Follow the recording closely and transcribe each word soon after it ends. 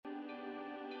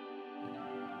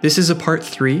This is a part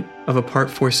 3 of a part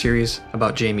 4 series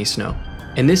about Jamie Snow.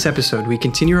 In this episode, we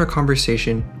continue our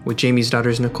conversation with Jamie's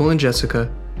daughters Nicole and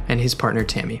Jessica and his partner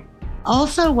Tammy.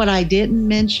 Also, what I didn't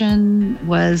mention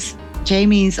was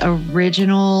Jamie's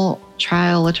original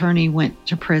trial attorney went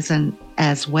to prison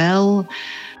as well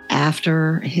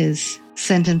after his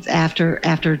sentence,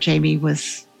 after Jamie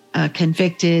was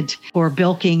convicted for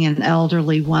bilking an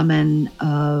elderly woman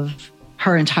of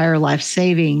her entire life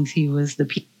savings. He was the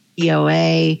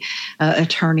POA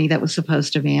attorney that was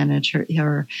supposed to manage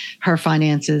her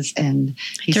finances, and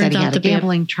he said he had a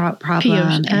gambling problem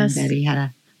and that he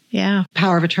had a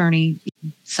power of attorney.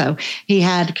 So he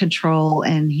had control,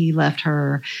 and he left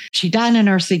her. She died in a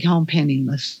nursing home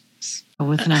penniless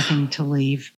with nothing to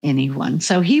leave anyone.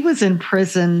 So he was in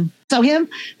prison. So him,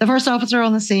 the first officer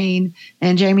on the scene,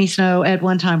 and Jamie Snow at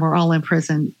one time were all in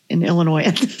prison in Illinois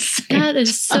at the same That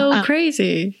is so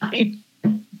crazy.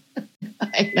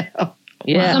 I know.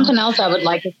 Yeah. Something else I would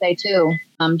like to say too.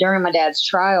 During my dad's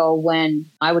trial, when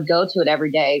I would go to it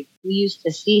every day, we used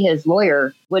to see his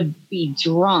lawyer would be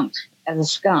drunk as a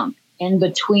skunk in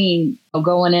between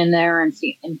going in there and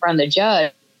see in front of the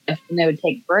judge. And they would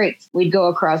take breaks. We'd go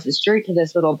across the street to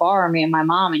this little bar, me and my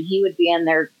mom, and he would be in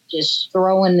there just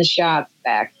throwing the shots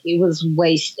back. He was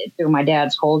wasted through my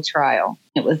dad's whole trial.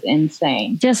 It was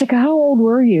insane. Jessica, how old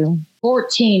were you?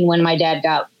 14 when my dad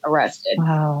got arrested.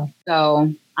 Wow.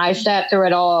 So I sat through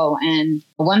it all. And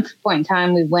at one point in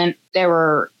time, they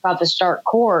were about to start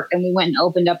court, and we went and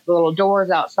opened up the little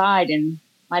doors outside. And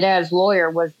my dad's lawyer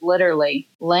was literally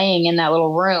laying in that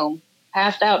little room,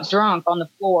 passed out drunk on the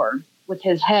floor with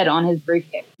his head on his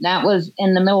briefcase. That was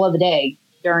in the middle of the day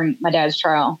during my dad's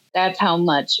trial. That's how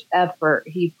much effort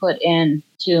he put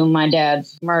into my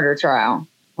dad's murder trial.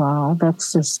 Wow,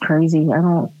 that's just crazy.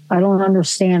 I don't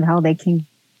understand how they can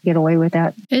get away with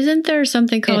that. Isn't there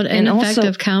something called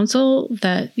ineffective counsel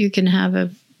that you can have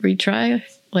a retrial?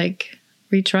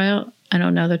 I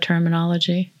don't know the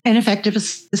terminology. Ineffective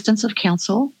assistance of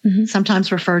counsel,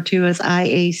 sometimes referred to as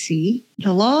IAC.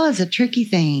 The law is a tricky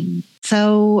thing.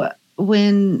 So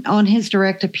when on his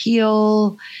direct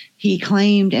appeal, he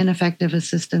claimed ineffective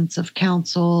assistance of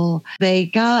counsel, they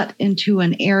got into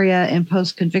an area in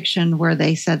post-conviction where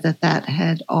they said that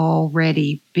had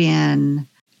already been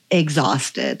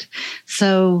exhausted.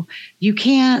 So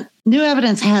new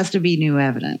evidence has to be new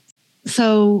evidence.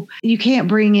 So you can't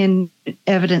bring in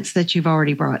evidence that you've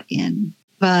already brought in.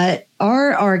 But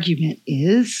our argument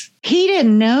is he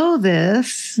didn't know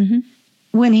this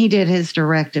when he did his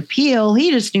direct appeal. He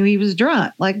just knew he was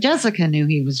drunk, like Jessica knew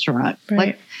he was drunk. Right.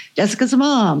 Like Jessica's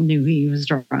mom knew he was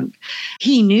drunk.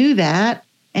 He knew that.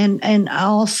 And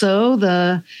also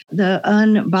the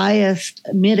unbiased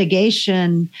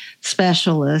mitigation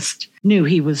specialist knew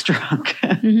he was drunk.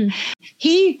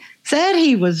 He said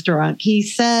he was drunk. He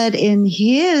said in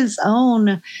his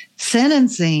own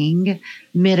sentencing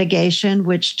mitigation,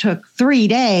 which took 3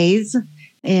 days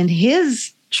in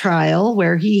his trial,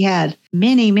 where he had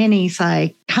many, many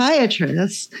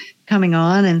psychiatrists coming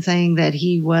on and saying that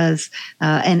he was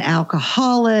an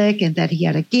alcoholic and that he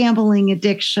had a gambling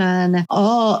addiction,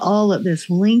 all of this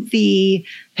lengthy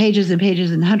pages and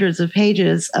pages and hundreds of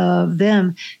pages of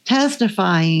them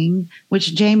testifying,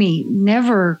 which Jamie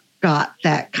never got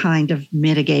that kind of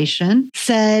mitigation,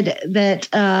 said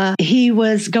that he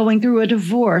was going through a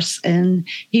divorce and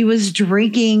he was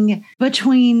drinking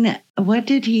between, what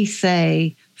did he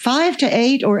say, 5 to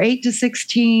 8 or 8 to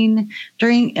 16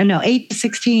 8 to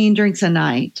 16 drinks a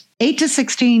night. 8 to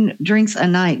 16 drinks a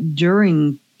night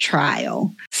during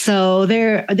trial. So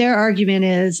their argument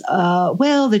is,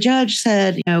 well, the judge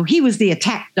said, he was the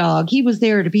attack dog. He was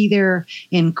there to be there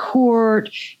in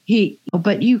court.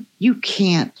 But you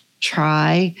can't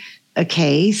try a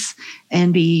case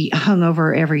and be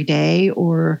hungover every day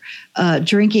or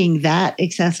drinking that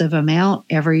excessive amount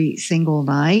every single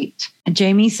night. And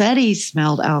Jamie said he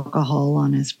smelled alcohol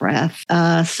on his breath.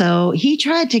 So he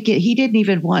didn't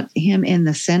even want him in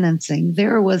the sentencing.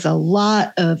 There was a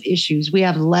lot of issues. We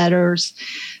have letters.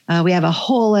 We have a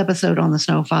whole episode on the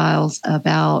Snow Files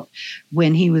about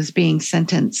when he was being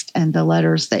sentenced and the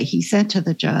letters that he sent to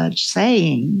the judge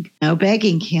saying,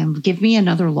 begging him, give me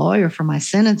another lawyer for my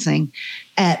sentencing,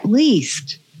 at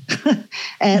least.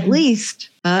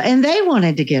 And they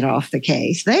wanted to get off the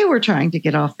case. They were trying to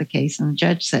get off the case. And the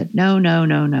judge said, no.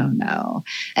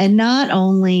 And not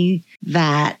only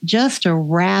that, just to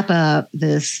wrap up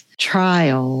this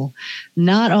trial,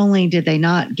 not only did they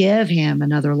not give him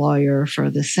another lawyer for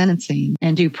the sentencing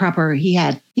and do proper, he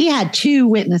had 2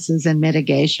 witnesses in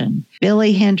mitigation.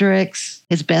 Billy Hendricks,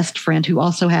 his best friend, who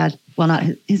also had well, not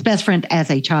his best friend as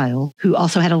a child, who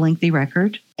also had a lengthy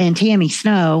record, and Tammy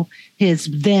Snow, his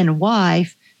then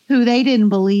wife, who they didn't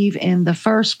believe in the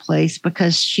first place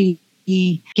because she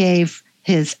gave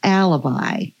his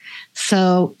alibi.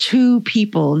 So two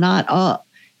people, not all.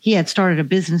 He had started a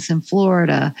business in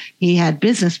Florida. He had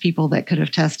business people that could have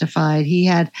testified. He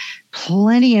had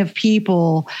plenty of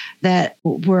people that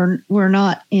were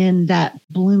not in that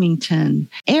Bloomington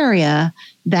area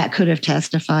that could have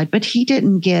testified, but he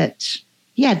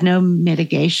had no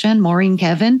mitigation. Maureen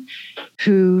Kevin,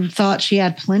 who thought she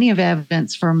had plenty of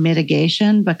evidence for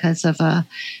mitigation because of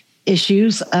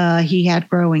issues he had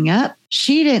growing up.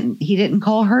 He didn't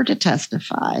call her to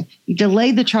testify. He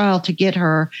delayed the trial to get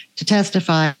her to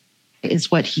testify, is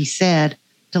what he said,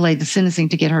 delayed the sentencing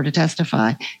to get her to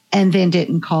testify, and then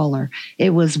didn't call her. It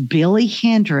was Billy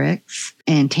Hendricks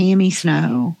and Tammy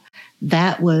Snow.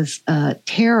 That was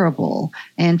terrible.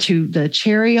 And to the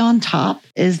cherry on top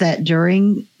is that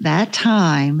during that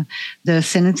time, the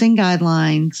sentencing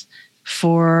guidelines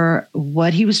for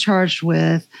what he was charged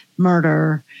with,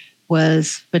 murder,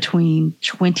 was between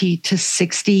 20 to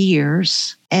 60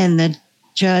 years. And the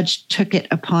judge took it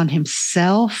upon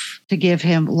himself to give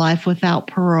him life without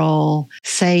parole,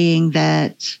 saying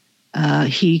that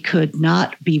he could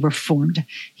not be reformed.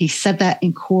 He said that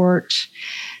in court,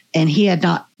 and he had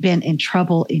not been in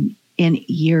trouble in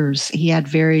years. He had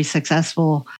very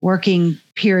successful working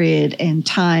period and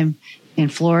time in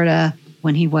Florida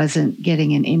when he wasn't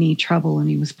getting in any trouble and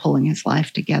he was pulling his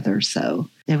life together. So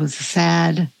it was a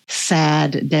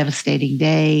sad, devastating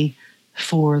day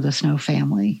for the Snow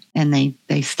family, and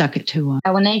they stuck it to him.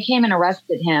 When they came and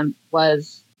arrested him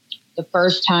was the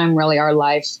first time really our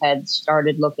lives had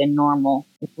started looking normal.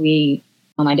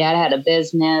 My dad had a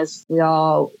business. We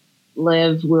all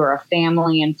lived. We were a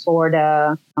family in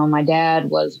Florida. My dad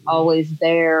was always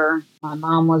there. My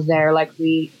mom was there.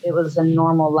 It was a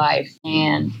normal life.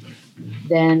 And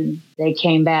then they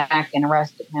came back and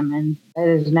arrested him, and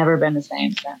it has never been the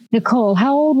same since. Nicole,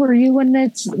 how old were you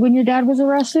when your dad was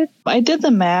arrested? I did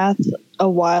the math a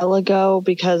while ago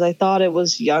because I thought it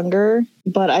was younger,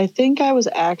 but I think I was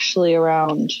actually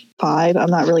around 5. I'm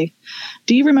not really.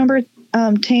 Do you remember,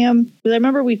 Tam? Because I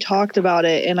remember we talked about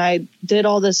it, and I did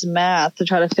all this math to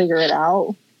try to figure it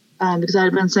out because I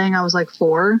had been saying I was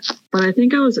 4, but I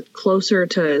think I was closer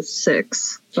to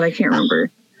 6, but I can't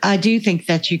remember. I do think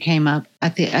that you came up.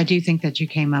 I do think that you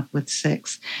came up with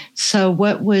 6. So,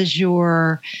 what was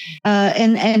your?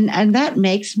 And that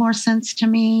makes more sense to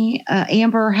me.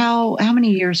 Amber, how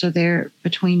many years are there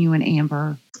between you and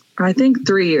Amber? I think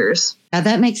 3 years. Now,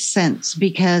 that makes sense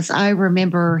because I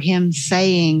remember him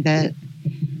saying that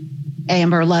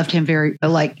Amber loved him very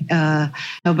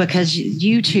because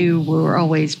you two were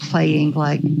always playing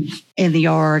in the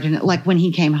yard and when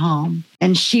he came home,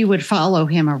 and she would follow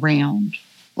him around.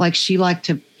 She liked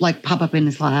to pop up in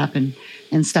his lap and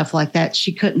stuff like that.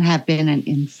 She couldn't have been an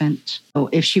infant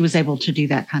if she was able to do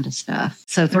that kind of stuff.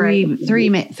 So 2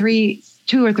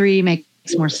 or 3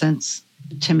 makes more sense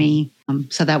to me.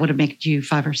 So that would have made you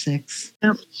 5 or 6.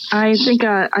 Yep. I think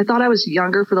I thought I was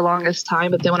younger for the longest time,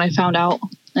 but then when I found out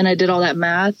and I did all that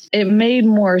math, it made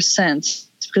more sense.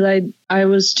 Because I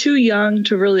was too young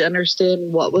to really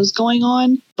understand what was going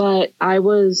on, but I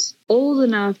was old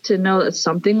enough to know that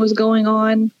something was going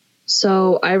on.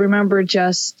 So I remember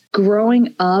just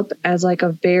growing up as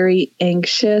a very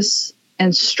anxious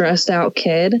and stressed out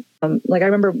kid. I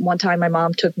remember one time my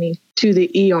mom took me to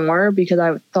the ER because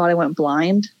I thought I went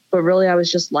blind, but really I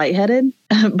was just lightheaded.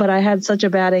 But I had such a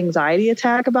bad anxiety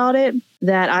attack about it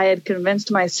that I had convinced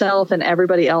myself and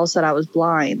everybody else that I was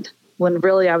blind, when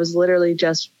really I was literally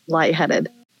just lightheaded.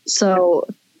 So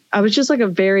I was just a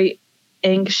very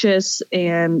anxious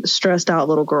and stressed out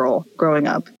little girl growing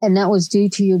up. And that was due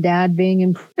to your dad being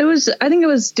in... I think it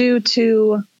was due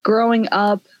to growing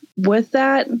up with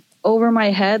that over my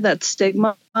head, that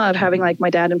stigma of having my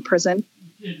dad in prison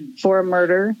for a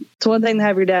murder. It's one thing to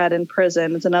have your dad in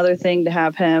prison. It's another thing to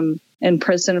have him in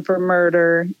prison for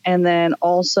murder. And then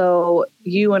also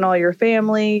you and all your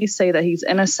family say that he's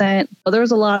innocent. Well, there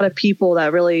was a lot of people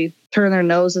that really turned their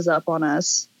noses up on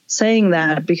us saying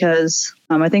that because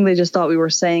I think they just thought we were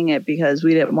saying it because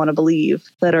we didn't want to believe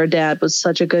that our dad was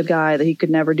such a good guy that he could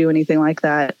never do anything like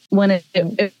that. When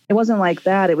it wasn't like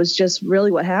that, it was just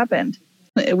really what happened.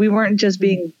 We weren't just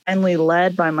being blindly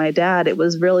led by my dad. It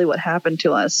was really what happened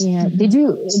to us. Yeah. Did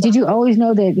you always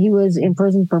know that he was in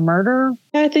prison for murder?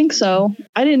 Yeah, I think so.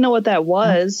 I didn't know what that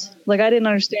was. I didn't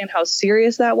understand how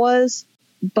serious that was.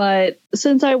 But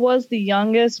since I was the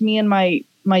youngest, me and my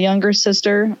younger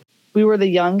sister, we were the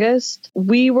youngest,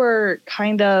 we were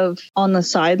kind of on the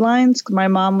sidelines. My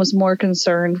mom was more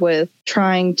concerned with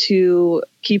trying to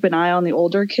keep an eye on the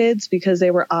older kids because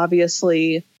they were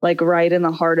obviously like right in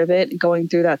the heart of it, going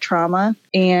through that trauma.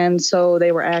 And so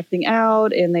they were acting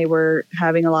out and they were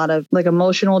having a lot of like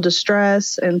emotional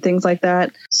distress and things like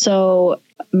that. So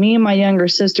me and my younger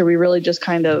sister, we really just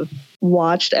kind of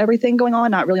watched everything going on,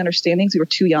 not really understanding because we were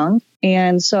too young.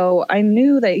 And so I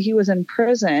knew that he was in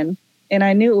prison and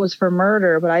I knew it was for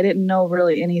murder, but I didn't know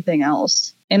really anything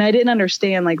else. And I didn't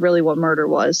understand like really what murder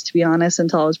was, to be honest,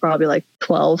 until I was probably like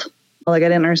 12. Like I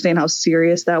didn't understand how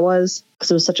serious that was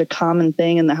because it was such a common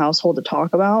thing in the household to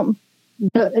talk about.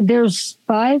 There's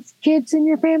 5 kids in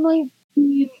your family?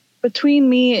 Between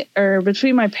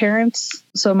my parents,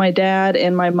 so my dad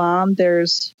and my mom,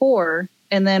 there's 4.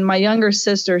 And then my younger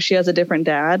sister, she has a different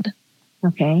dad.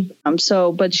 Okay.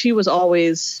 But she was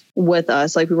always with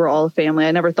us. Like we were all a family.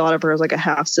 I never thought of her as like a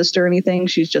half sister or anything.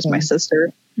 She's just my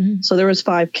sister. Mm-hmm. So there was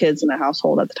 5 kids in the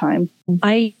household at the time.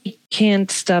 I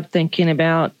can't stop thinking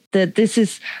about that. This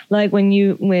is like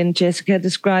when Jessica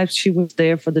describes she was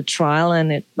there for the trial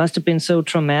and it must have been so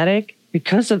traumatic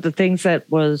because of the things that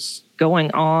was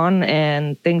going on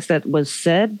and things that was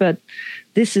said. But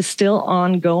this is still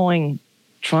ongoing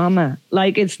trauma.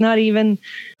 Like it's not even,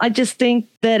 I just think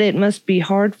that it must be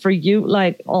hard for you,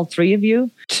 like all 3 of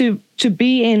you, to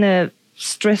be in a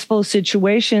stressful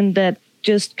situation that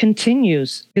just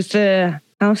continues. Is the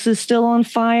house is still on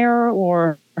fire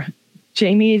or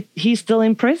Jamie, he's still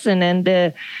in prison and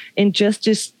the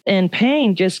injustice and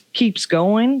pain just keeps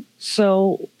going.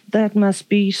 So that must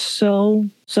be so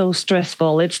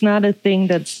stressful. It's not a thing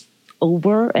that's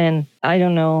over and I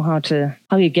don't know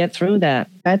how you get through that.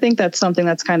 I think that's something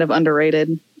that's kind of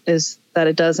underrated is that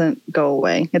it doesn't go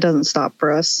away. It doesn't stop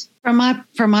for us. From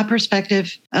my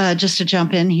perspective, just to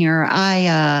jump in here,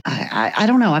 I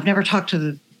don't know. I've never talked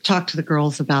to the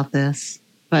girls about this,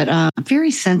 but I'm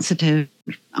very sensitive.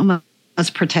 I'm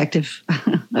protective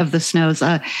of the Snows.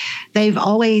 They've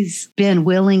always been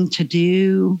willing to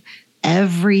do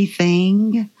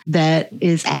everything that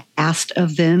is asked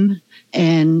of them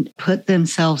and put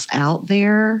themselves out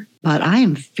there. But I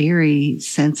am very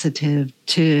sensitive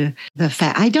to the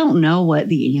fact I don't know what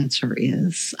the answer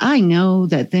is. I know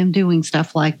that them doing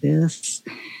stuff like this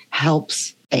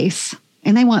helps Ace,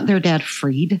 and they want their dad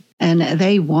freed, and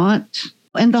they want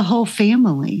and the whole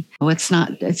family. It's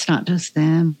not just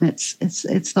them.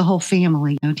 It's the whole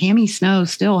family. Tammy Snow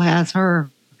still has her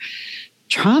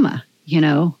trauma,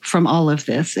 from all of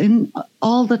this and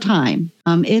all the time.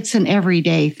 It's an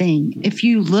everyday thing. If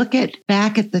you look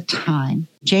back at the time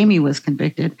Jamie was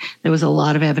convicted, there was a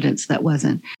lot of evidence that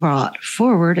wasn't brought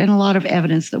forward and a lot of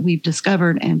evidence that we've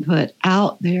discovered and put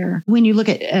out there. When you look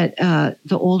at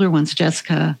the older ones,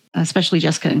 Jessica, especially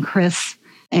Jessica and Chris,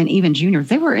 and even Junior,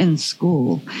 they were in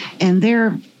school and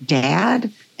their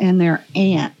dad and their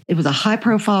aunt, it was a high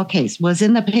profile case, was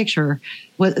in the picture.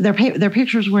 Their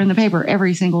pictures were in the paper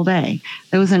every single day.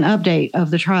 There was an update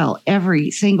of the trial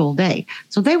every single day.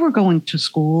 So they were going to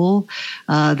school.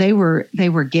 They were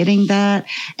getting that.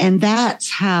 And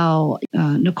that's how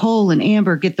Nicole and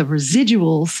Amber get the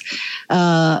residuals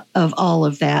of all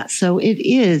of that. So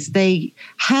they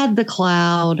had the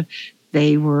cloud.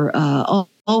 They were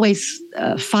always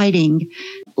fighting.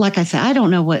 Like I said, I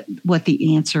don't know what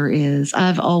the answer is.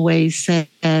 I've always said,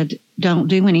 don't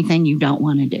do anything you don't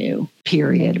want to do,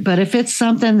 period. But if it's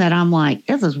something that I'm like,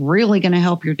 this is really going to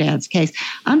help your dad's case,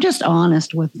 I'm just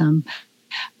honest with them.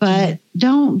 But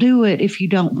don't do it if you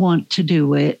don't want to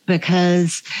do it,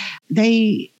 because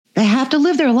they have to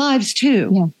live their lives too.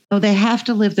 Yeah. So they have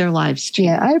to live their lives too.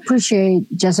 Yeah, I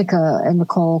appreciate Jessica and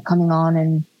Nicole coming on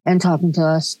and talking to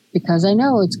us, because I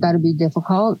know it's got to be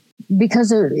difficult because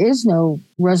there is no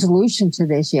resolution to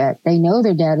this yet. They know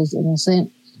their dad is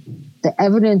innocent. The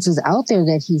evidence is out there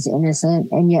that he's innocent,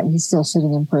 and yet he's still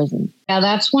sitting in prison. Now,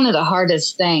 that's one of the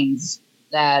hardest things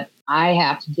that I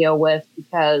have to deal with,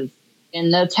 because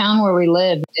in the town where we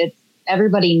live,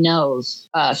 everybody knows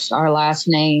us, our last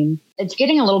name. It's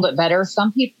getting a little bit better.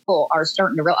 Some people are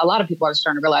a lot of people are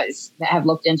starting to realize, that have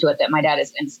looked into it, that my dad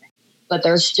is innocent. But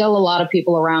there's still a lot of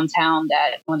people around town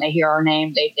that when they hear our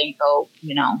name, they think,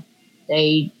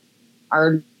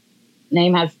 our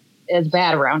name is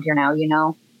bad around here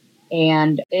now,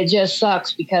 and it just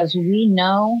sucks because we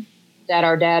know that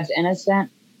our dad's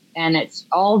innocent, and it's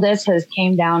all this has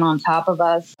came down on top of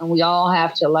us, and we all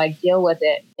have to deal with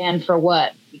it. And for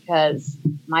what? Because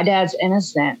my dad's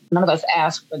innocent. None of us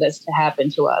asked for this to happen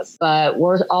to us, but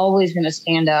we're always going to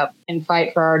stand up and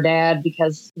fight for our dad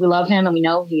because we love him and we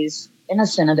know he's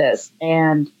innocent of this.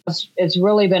 And it's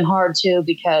really been hard too,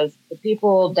 because the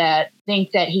people that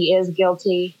think that he is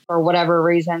guilty for whatever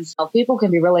reasons, so people can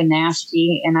be really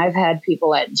nasty. And I've had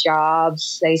people at jobs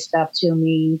say stuff to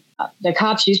me. The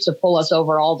cops used to pull us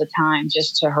over all the time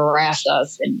just to harass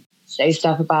us and say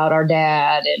stuff about our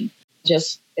dad. And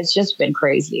it's just been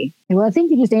crazy. Well, I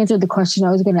think you just answered the question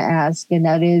I was going to ask. And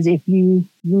that is, if you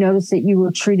noticed that you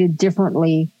were treated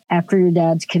differently after your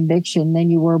dad's conviction than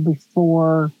you were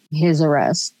before his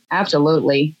arrest.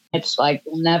 Absolutely. It's like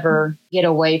we'll never get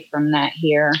away from that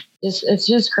here. It's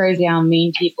just crazy how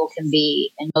mean people can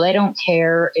be. And they don't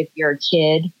care if you're a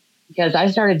kid, because I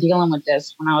started dealing with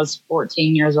this when I was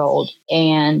 14 years old.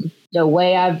 And the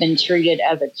way I've been treated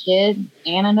as a kid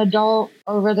and an adult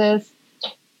over this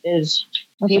is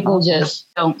people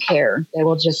just don't care. They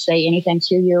will just say anything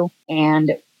to you.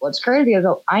 And what's crazy is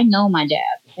I know my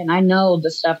dad, and I know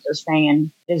the stuff they're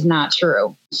saying is not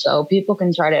true. So people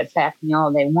can try to attack me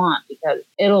all they want, because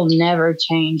it'll never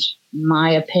change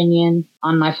my opinion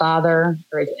on my father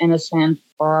or his innocence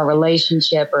or our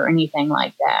relationship or anything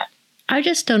like that. I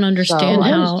just don't understand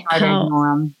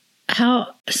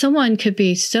how someone could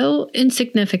be so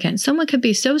insignificant. Someone could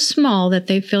be so small that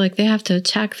they feel like they have to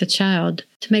attack the child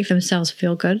to make themselves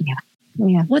feel good.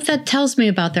 Yeah. What that tells me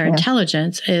about their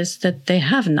intelligence is that they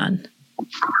have none.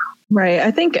 Right.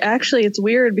 I think actually it's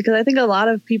weird, because I think a lot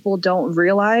of people don't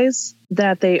realize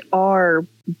that they are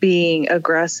being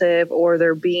aggressive or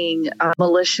they're being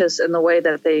malicious in the way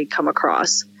that they come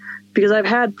across. Because I've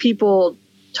had people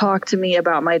talk to me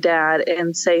about my dad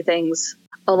and say things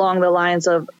along the lines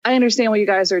of, I understand what you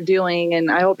guys are doing,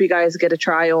 and I hope you guys get a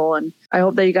trial, and I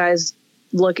hope that you guys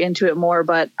look into it more.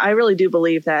 But I really do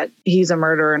believe that he's a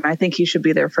murderer, and I think he should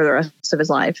be there for the rest of his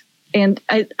life. And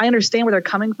I understand where they're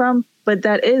coming from, but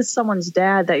that is someone's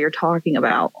dad that you're talking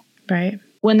about. Right.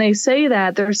 When they say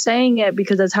that, they're saying it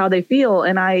because that's how they feel.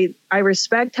 And I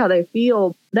respect how they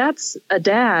feel. That's a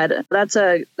dad. That's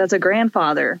a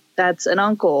grandfather. That's an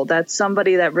uncle. That's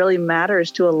somebody that really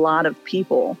matters to a lot of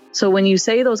people. So when you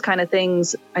say those kind of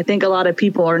things, I think a lot of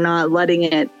people are not letting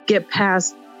it get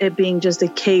past it being just a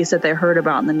case that they heard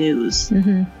about in the news.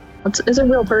 Mm-hmm. It's a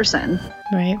real person.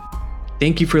 Right.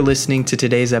 Thank you for listening to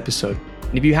today's episode.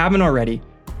 And if you haven't already,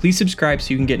 please subscribe so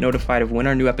you can get notified of when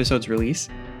our new episodes release,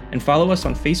 and follow us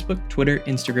on Facebook, Twitter,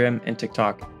 Instagram, and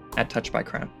TikTok at Touched by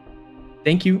Crime.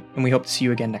 Thank you, and we hope to see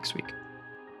you again next week.